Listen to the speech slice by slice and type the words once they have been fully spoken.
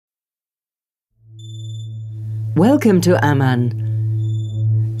Welcome to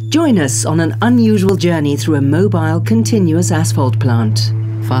Ammann. Join us on an unusual journey through a mobile, continuous asphalt plant.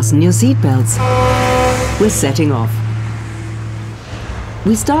 Fasten your seatbelts. We're setting off.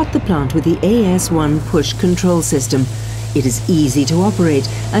 We start the plant with the AS1 push control system. It is easy to operate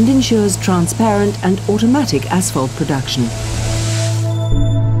and ensures transparent and automatic asphalt production.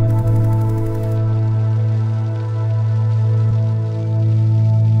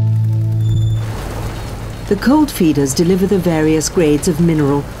 The cold feeders deliver the various grades of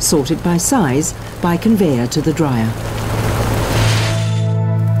mineral, sorted by size, by conveyor to the dryer.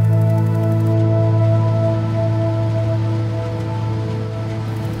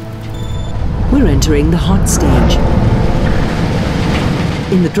 We're entering the hot stage.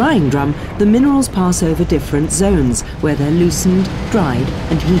 In the drying drum, the minerals pass over different zones where they're loosened, dried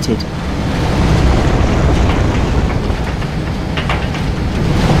and heated.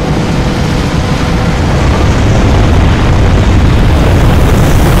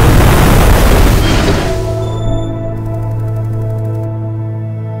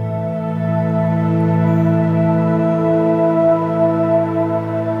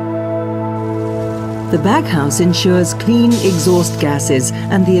 The baghouse ensures clean exhaust gases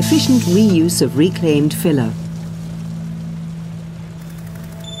and the efficient reuse of reclaimed filler.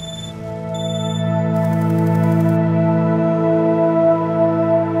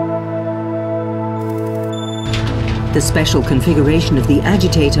 The special configuration of the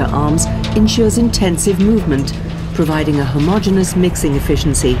agitator arms ensures intensive movement, providing a homogeneous mixing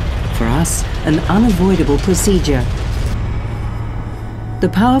efficiency. For us, an unavoidable procedure. The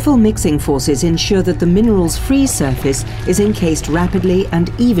powerful mixing forces ensure that the mineral's free surface is encased rapidly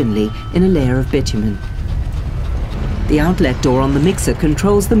and evenly in a layer of bitumen. The outlet door on the mixer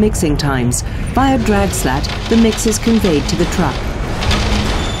controls the mixing times. Via drag slat, the mix is conveyed to the truck.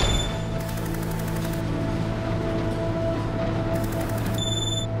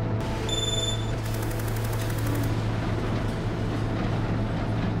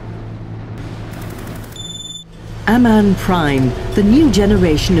 Ammann Prime, the new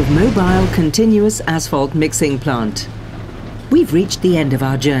generation of mobile continuous asphalt mixing plant. We've reached the end of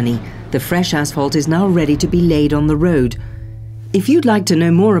our journey. The fresh asphalt is now ready to be laid on the road. If you'd like to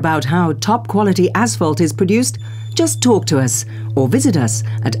know more about how top quality asphalt is produced, just talk to us or visit us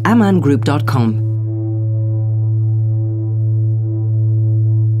at ammangroup.com.